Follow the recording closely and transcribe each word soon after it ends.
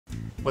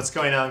What's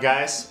going on,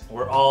 guys?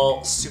 We're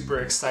all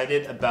super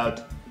excited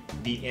about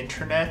the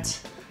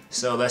internet,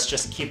 so let's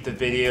just keep the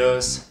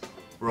videos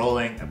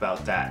rolling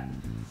about that.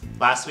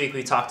 Last week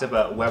we talked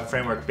about web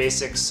framework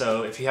basics,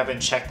 so if you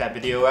haven't checked that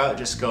video out,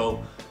 just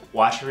go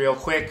watch it real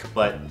quick,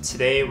 but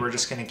today we're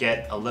just gonna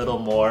get a little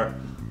more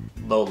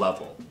low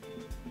level.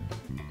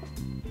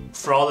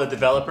 For all the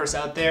developers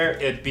out there,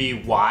 it'd be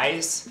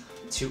wise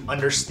to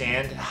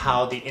understand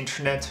how the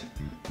internet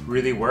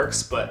really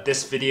works, but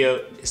this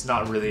video is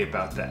not really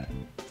about that.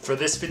 For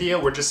this video,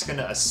 we're just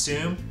gonna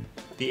assume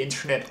the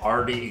internet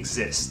already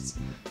exists.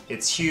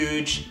 It's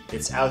huge,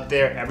 it's out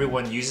there,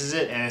 everyone uses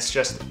it, and it's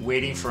just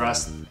waiting for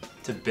us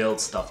to build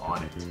stuff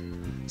on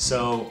it.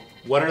 So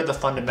what are the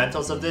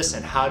fundamentals of this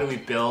and how do we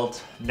build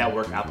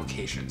network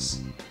applications?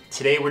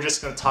 Today we're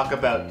just gonna talk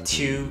about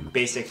two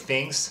basic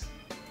things: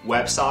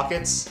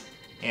 WebSockets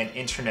and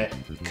internet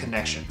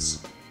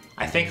connections.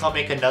 I think I'll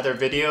make another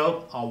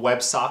video on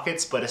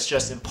WebSockets, but it's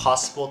just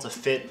impossible to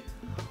fit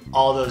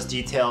all those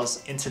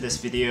details into this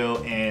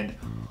video and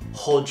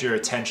hold your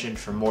attention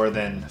for more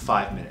than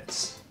 5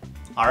 minutes.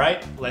 All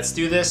right, let's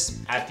do this.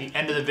 At the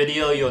end of the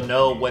video, you'll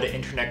know what an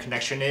internet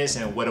connection is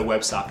and what a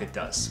WebSocket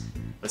does.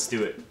 Let's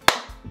do it.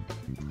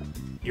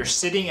 You're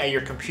sitting at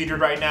your computer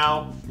right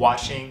now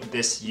watching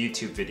this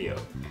YouTube video.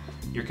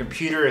 Your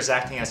computer is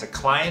acting as a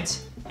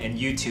client and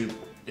YouTube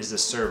is the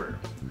server.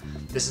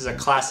 This is a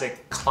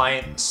classic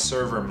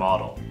client-server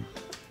model.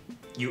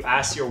 You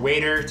ask your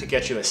waiter to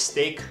get you a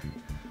steak,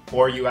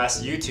 or you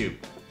ask YouTube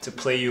to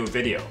play you a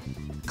video.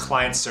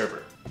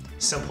 Client-server.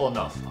 Simple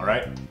enough, all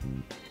right?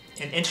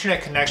 An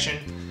internet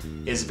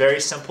connection is very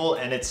simple,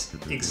 and it's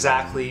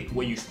exactly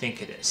what you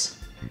think it is.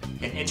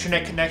 An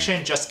internet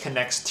connection just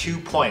connects 2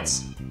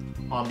 points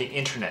on the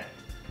internet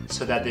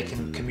so that they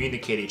can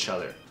communicate each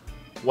other.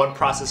 One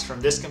process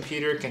from this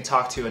computer can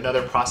talk to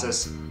another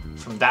process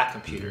from that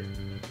computer.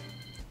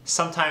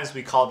 Sometimes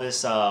we call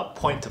this a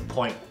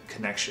point-to-point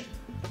connection.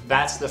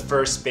 That's the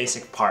first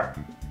basic part.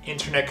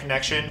 Internet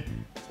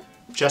connection,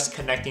 just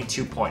connecting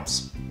 2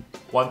 points,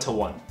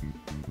 one-to-one.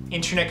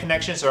 Internet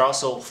connections are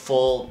also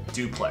full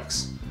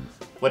duplex.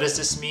 What does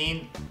this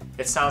mean?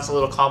 It sounds a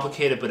little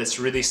complicated, but it's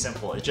really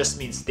simple. It just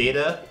means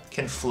data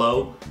can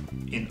flow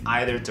in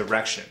either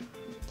direction.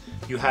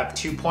 You have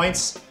 2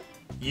 points,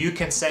 you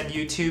can send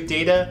YouTube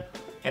data,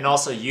 and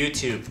also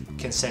YouTube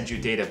can send you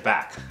data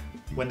back.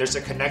 When there's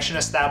a connection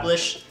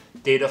established,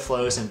 data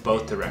flows in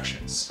both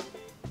directions.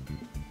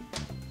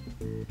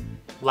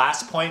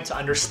 Last point to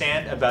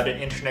understand about an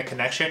internet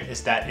connection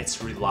is that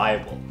it's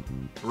reliable.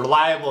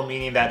 Reliable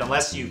meaning that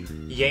unless you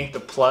yank the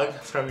plug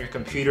from your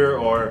computer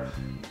or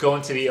go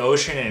into the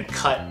ocean and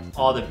cut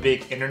all the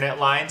big internet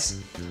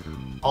lines,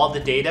 all the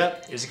data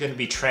is going to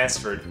be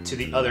transferred to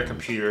the other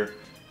computer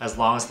as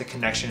long as the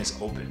connection is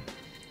open.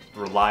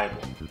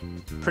 Reliable.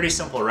 Pretty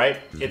simple, right?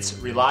 It's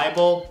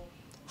reliable,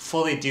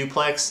 fully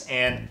duplex,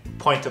 and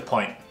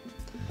point-to-point.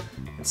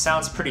 It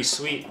sounds pretty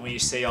sweet when you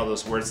say all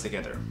those words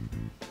together.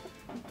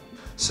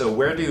 So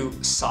where do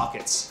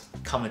sockets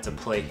come into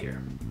play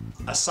here?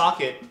 A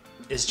socket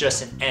is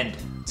just an end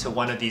to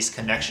one of these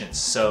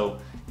connections. So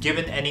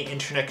given any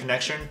internet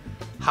connection,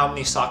 how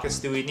many sockets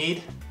do we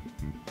need?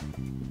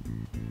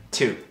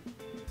 2.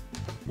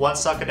 One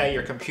socket at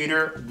your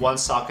computer, one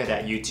socket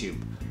at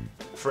YouTube.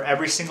 For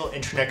every single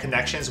internet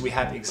connections, we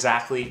have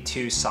exactly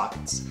 2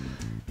 sockets.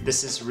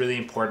 This is really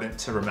important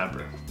to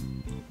remember.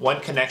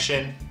 One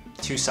connection,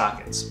 2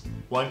 sockets.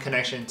 One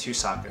connection, 2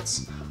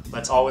 sockets.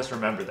 Let's always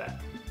remember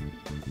that.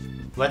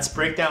 Let's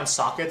break down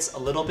sockets a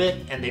little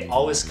bit, and they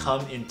always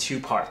come in 2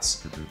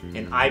 parts,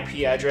 an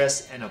IP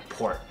address and a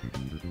port.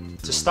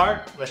 To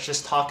start, let's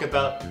just talk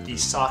about the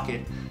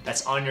socket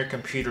that's on your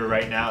computer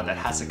right now that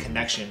has a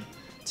connection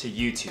to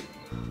YouTube.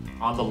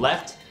 On the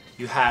left,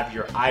 you have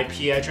your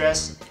IP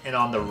address, and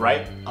on the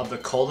right of the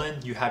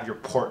colon, you have your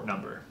port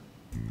number.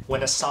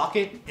 When a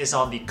socket is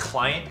on the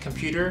client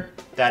computer,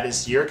 that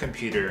is your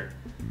computer,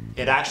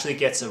 it actually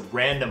gets a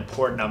random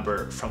port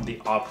number from the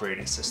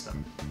operating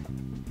system.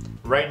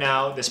 Right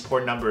now, this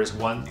port number is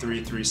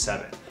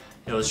 1337.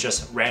 It was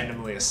just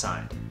randomly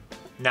assigned.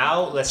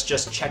 Now, let's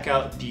just check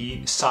out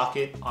the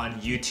socket on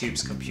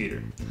YouTube's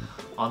computer.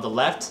 On the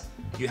left,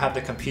 you have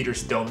the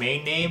computer's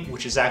domain name,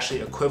 which is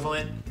actually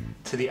equivalent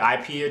to the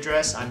IP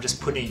address. I'm just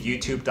putting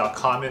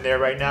youtube.com in there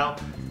right now.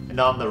 And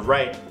on the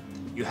right,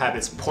 you have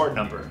its port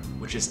number,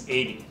 which is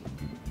 80.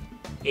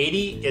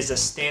 80 is a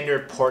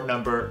standard port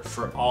number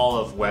for all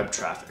of web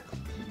traffic.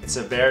 It's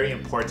a very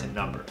important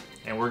number.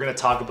 And we're going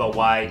to talk about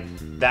why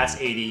that's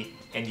 80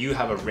 and you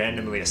have a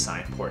randomly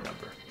assigned port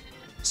number.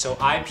 So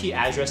IP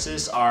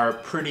addresses are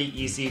pretty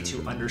easy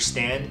to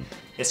understand.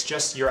 It's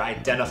just your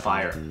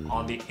identifier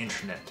on the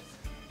internet.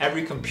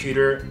 Every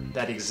computer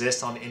that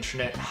exists on the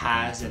internet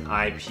has an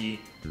IP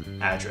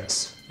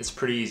address. It's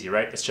pretty easy,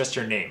 right? It's just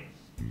your name.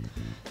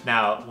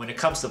 Now, when it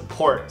comes to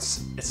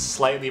ports, it's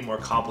slightly more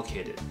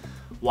complicated.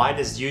 Why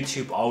does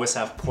YouTube always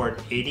have port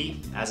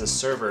 80 as a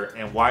server,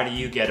 and why do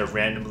you get a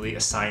randomly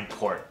assigned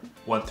port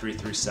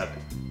 1337?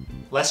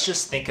 Let's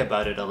just think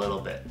about it a little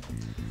bit.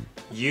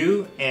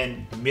 You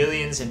and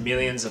millions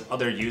of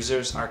other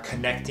users are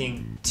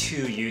connecting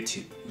to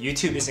YouTube.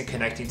 YouTube isn't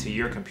connecting to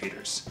your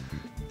computers.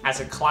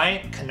 As a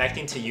client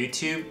connecting to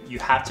YouTube, you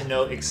have to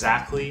know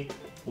exactly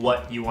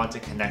what you want to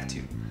connect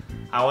to.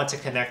 I want to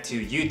connect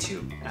to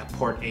YouTube at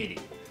port 80.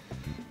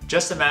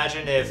 Just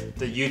imagine if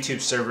the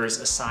YouTube servers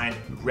assigned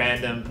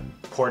random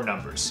port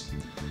numbers.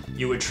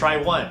 You would try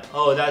 1,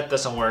 oh that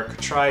doesn't work.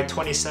 Try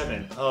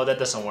 27, oh that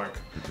doesn't work.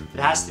 It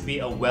has to be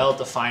a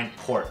well-defined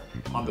port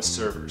on the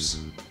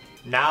servers.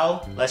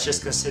 Now let's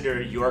just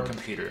consider your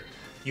computer.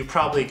 You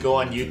probably go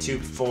on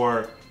YouTube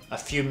for a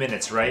few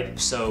minutes, right?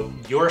 So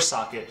your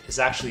socket is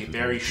actually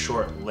very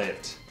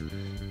short-lived.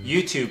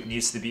 YouTube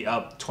needs to be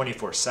up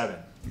 24/7.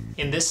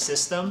 In this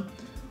system,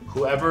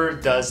 whoever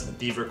does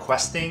the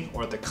requesting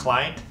or the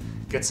client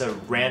gets a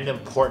random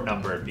port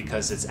number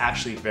because it's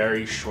actually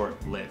very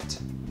short-lived.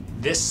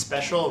 This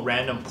special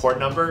random port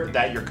number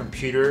that your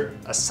computer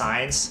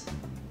assigns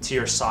to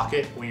your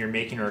socket when you're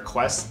making a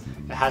request,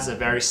 it has a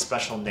very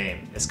special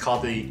name. It's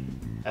called the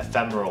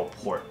Ephemeral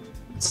Port.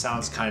 It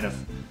sounds kind of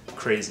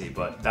crazy,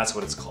 but that's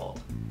what it's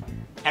called.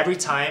 Every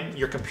time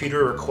your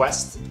computer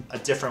requests a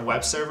different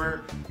web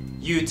server,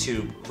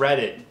 YouTube,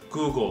 Reddit,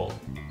 Google,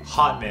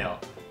 Hotmail,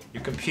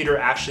 your computer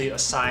actually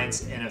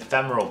assigns an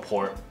ephemeral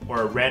port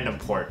or a random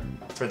port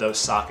for those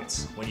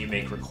sockets when you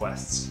make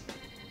requests.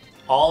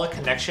 All a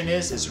connection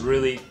is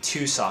really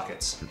 2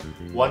 sockets,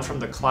 one from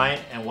the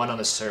client and one on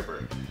the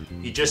server.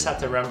 You just have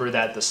to remember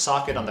that the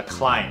socket on the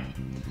client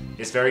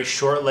is very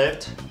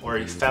short-lived or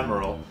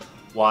ephemeral,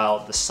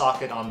 while the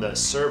socket on the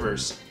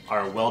servers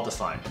are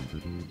well-defined.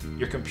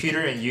 Your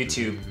computer and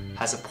YouTube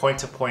has a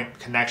point-to-point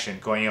connection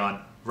going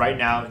on right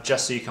now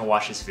just so you can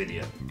watch this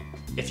video.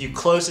 If you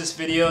close this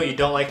video, you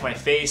don't like my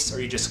face,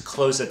 or you just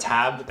close a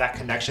tab, that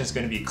connection is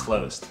going to be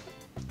closed.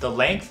 The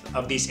length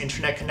of these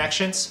internet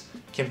connections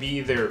can be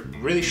either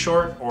really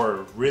short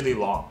or really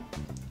long.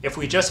 If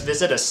we just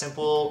visit a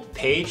simple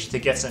page to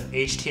get some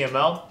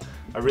HTML,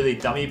 a really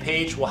dummy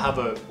page, we'll have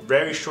a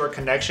very short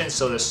connection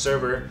so the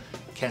server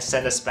can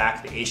send us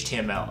back the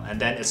HTML, and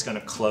then it's going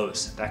to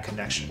close that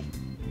connection.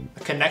 A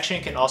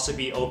connection can also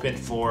be open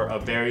for a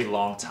very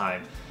long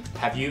time.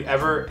 Have you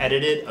ever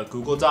edited a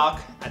Google Doc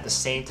at the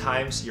same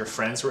times your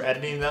friends were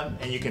editing them,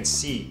 and you can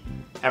see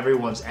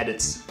everyone's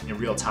edits in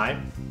real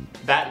time?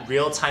 That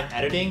real-time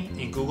editing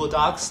in Google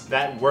Docs,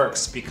 that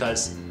works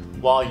because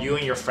while you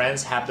and your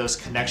friends have those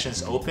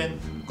connections open,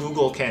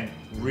 Google can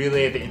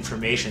relay the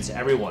information to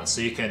everyone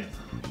so you can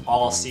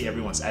all see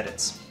everyone's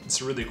edits.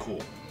 It's really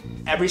cool.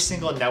 Every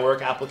single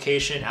network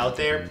application out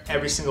there,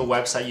 every single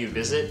website you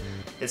visit,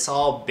 it's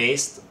all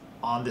based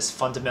on this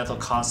fundamental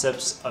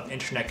concepts of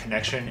internet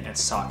connection and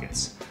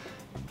sockets.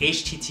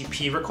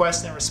 HTTP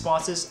requests and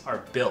responses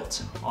are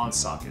built on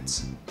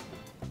sockets.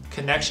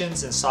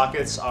 Connections and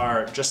sockets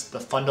are just the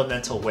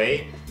fundamental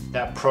way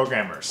that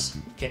programmers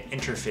can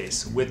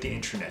interface with the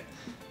internet.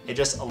 It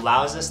just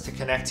allows us to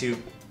connect to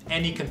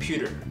any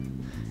computer.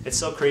 It's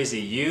so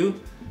crazy.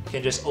 You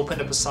can just open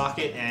up a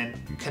socket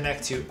and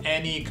connect to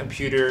any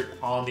computer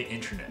on the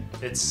internet.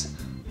 It's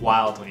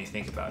wild when you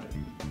think about it.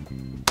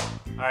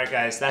 Alright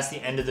guys, that's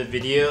the end of the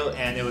video,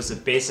 and it was a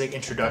basic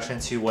introduction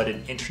to what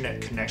an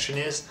internet connection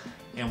is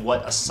and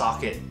what a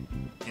socket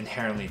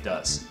inherently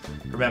does.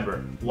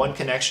 Remember, 1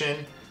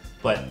 connection,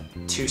 but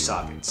 2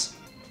 sockets.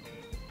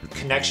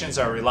 Connections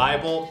are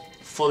reliable,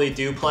 fully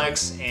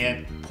duplex,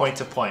 and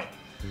point-to-point.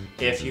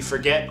 If you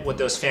forget what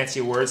those fancy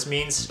words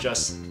means,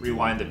 just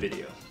rewind the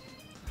video.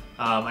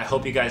 I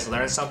hope you guys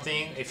learned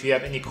something. If you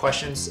have any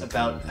questions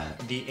about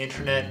the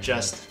internet,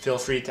 just feel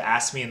free to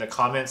ask me in the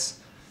comments.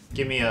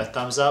 Give me a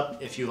thumbs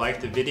up if you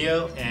liked the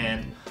video,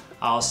 and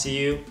I'll see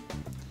you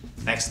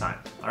next time.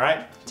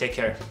 Alright, take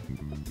care.